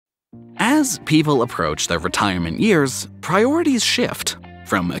As people approach their retirement years, priorities shift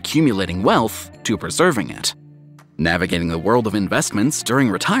from accumulating wealth to preserving it. Navigating the world of investments during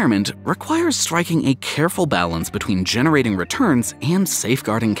retirement requires striking a careful balance between generating returns and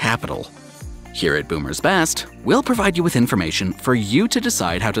safeguarding capital. Here at Boomers Best, we'll provide you with information for you to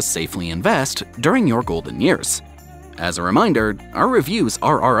decide how to safely invest during your golden years. As a reminder, our reviews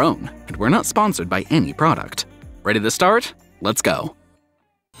are our own, and we're not sponsored by any product. Ready to start? Let's go.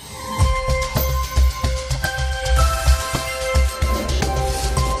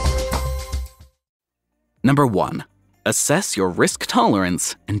 Number 1. Assess your risk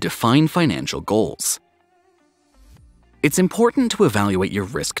tolerance and define financial goals. It's important to evaluate your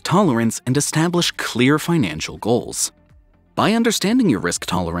risk tolerance and establish clear financial goals. By understanding your risk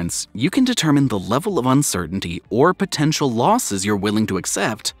tolerance, you can determine the level of uncertainty or potential losses you're willing to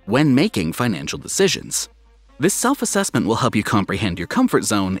accept when making financial decisions. This self-assessment will help you comprehend your comfort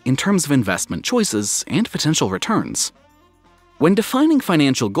zone in terms of investment choices and potential returns. When defining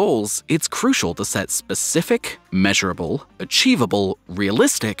financial goals, it's crucial to set specific, measurable, achievable,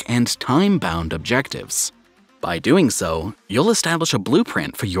 realistic, and time-bound objectives. By doing so, you'll establish a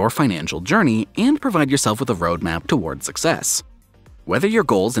blueprint for your financial journey and provide yourself with a roadmap toward success. Whether your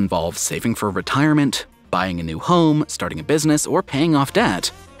goals involve saving for retirement, buying a new home, starting a business, or paying off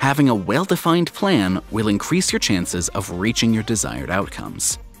debt, having a well-defined plan will increase your chances of reaching your desired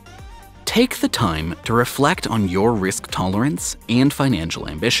outcomes. Take the time to reflect on your risk tolerance and financial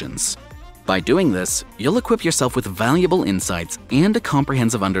ambitions. By doing this, you'll equip yourself with valuable insights and a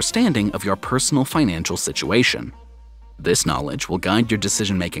comprehensive understanding of your personal financial situation. This knowledge will guide your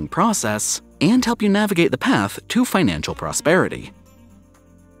decision-making process and help you navigate the path to financial prosperity.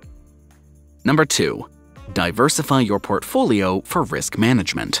 Number 2. Diversify your portfolio for risk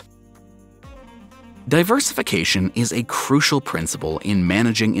management. Diversification is a crucial principle in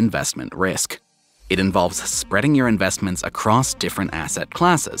managing investment risk. It involves spreading your investments across different asset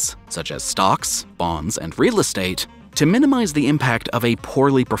classes, such as stocks, bonds, and real estate, to minimize the impact of a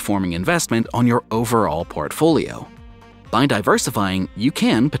poorly performing investment on your overall portfolio. By diversifying, you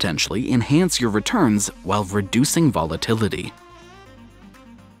can potentially enhance your returns while reducing volatility.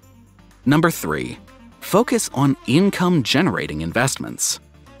 Number 3. Focus on income-generating investments.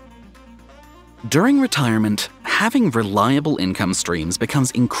 During retirement, having reliable income streams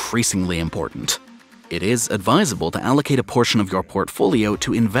becomes increasingly important. It is advisable to allocate a portion of your portfolio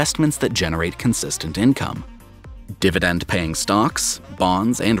to investments that generate consistent income. Dividend-paying stocks,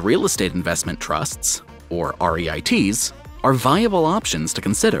 bonds, and real estate investment trusts, or REITs, are viable options to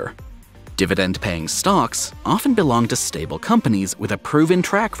consider. Dividend-paying stocks often belong to stable companies with a proven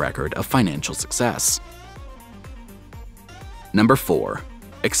track record of financial success. Number 4.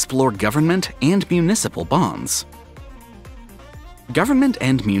 Explore government and municipal bonds. Government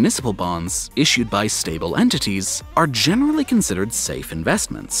and municipal bonds issued by stable entities are generally considered safe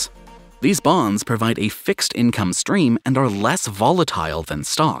investments. These bonds provide a fixed income stream and are less volatile than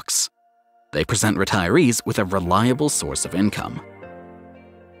stocks. They present retirees with a reliable source of income.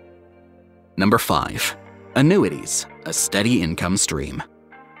 Number 5. Annuities, a steady income stream.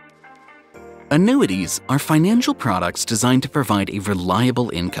 Annuities are financial products designed to provide a reliable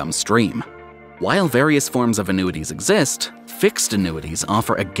income stream. While various forms of annuities exist, fixed annuities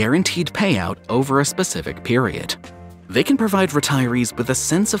offer a guaranteed payout over a specific period. They can provide retirees with a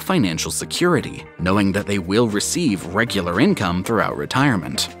sense of financial security, knowing that they will receive regular income throughout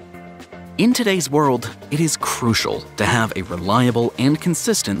retirement. In today's world, it is crucial to have a reliable and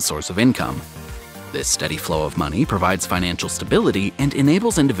consistent source of income. This steady flow of money provides financial stability and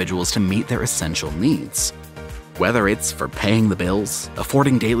enables individuals to meet their essential needs. Whether it's for paying the bills,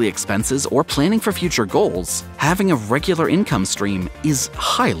 affording daily expenses, or planning for future goals, having a regular income stream is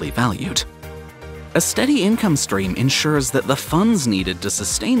highly valued. A steady income stream ensures that the funds needed to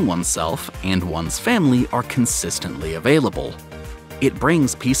sustain oneself and one's family are consistently available. It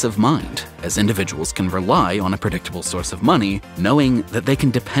brings peace of mind, as individuals can rely on a predictable source of money, knowing that they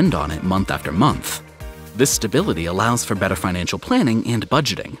can depend on it month after month. This stability allows for better financial planning and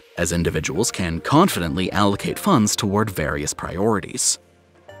budgeting, as individuals can confidently allocate funds toward various priorities.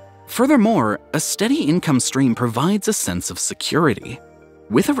 Furthermore, a steady income stream provides a sense of security.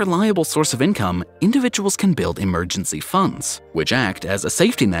 With a reliable source of income, individuals can build emergency funds, which act as a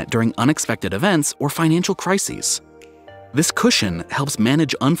safety net during unexpected events or financial crises. This cushion helps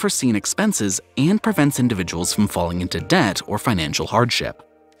manage unforeseen expenses and prevents individuals from falling into debt or financial hardship.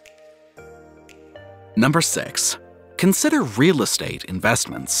 Number 6. Consider real estate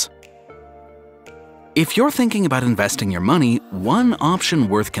investments. If you're thinking about investing your money, one option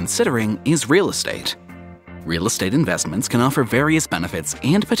worth considering is real estate. Real estate investments can offer various benefits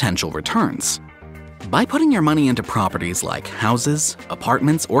and potential returns. By putting your money into properties like houses,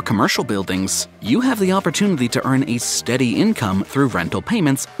 apartments, or commercial buildings, you have the opportunity to earn a steady income through rental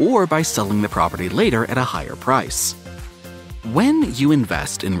payments or by selling the property later at a higher price. When you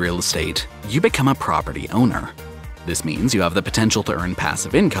invest in real estate, you become a property owner. This means you have the potential to earn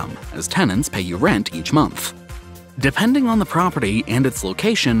passive income, as tenants pay you rent each month. Depending on the property and its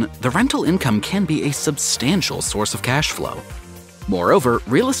location, the rental income can be a substantial source of cash flow. Moreover,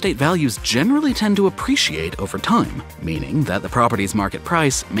 real estate values generally tend to appreciate over time, meaning that the property's market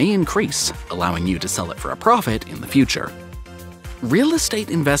price may increase, allowing you to sell it for a profit in the future. Real estate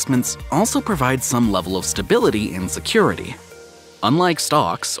investments also provide some level of stability and security. Unlike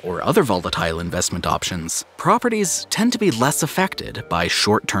stocks or other volatile investment options, properties tend to be less affected by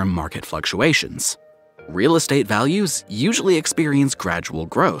short-term market fluctuations. Real estate values usually experience gradual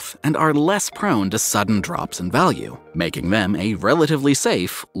growth and are less prone to sudden drops in value, making them a relatively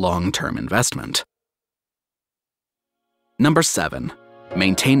safe long-term investment. Number 7.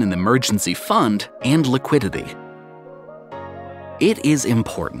 Maintain an emergency fund and liquidity. It is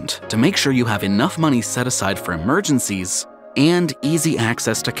important to make sure you have enough money set aside for emergencies and easy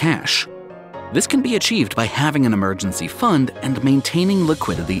access to cash. This can be achieved by having an emergency fund and maintaining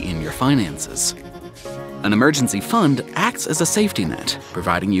liquidity in your finances. An emergency fund acts as a safety net,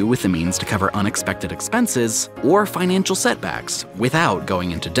 providing you with the means to cover unexpected expenses or financial setbacks without going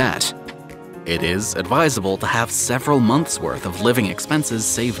into debt. It is advisable to have several months' worth of living expenses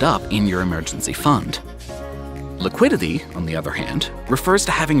saved up in your emergency fund. Liquidity, on the other hand, refers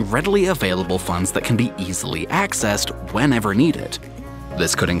to having readily available funds that can be easily accessed whenever needed.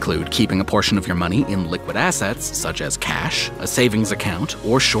 This could include keeping a portion of your money in liquid assets such as cash, a savings account,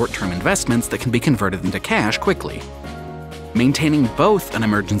 or short-term investments that can be converted into cash quickly. Maintaining both an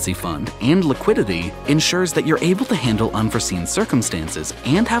emergency fund and liquidity ensures that you're able to handle unforeseen circumstances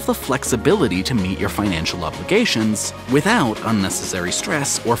and have the flexibility to meet your financial obligations without unnecessary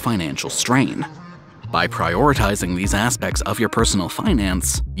stress or financial strain. By prioritizing these aspects of your personal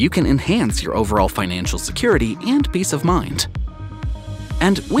finance, you can enhance your overall financial security and peace of mind.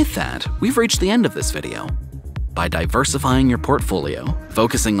 And with that, we've reached the end of this video. By diversifying your portfolio,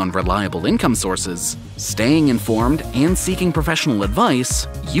 focusing on reliable income sources, staying informed, and seeking professional advice,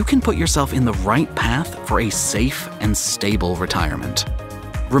 you can put yourself in the right path for a safe and stable retirement.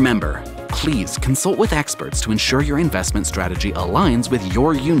 Remember, please consult with experts to ensure your investment strategy aligns with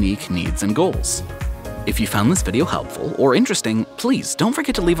your unique needs and goals. If you found this video helpful or interesting, please don't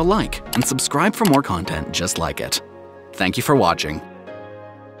forget to leave a like and subscribe for more content just like it. Thank you for watching.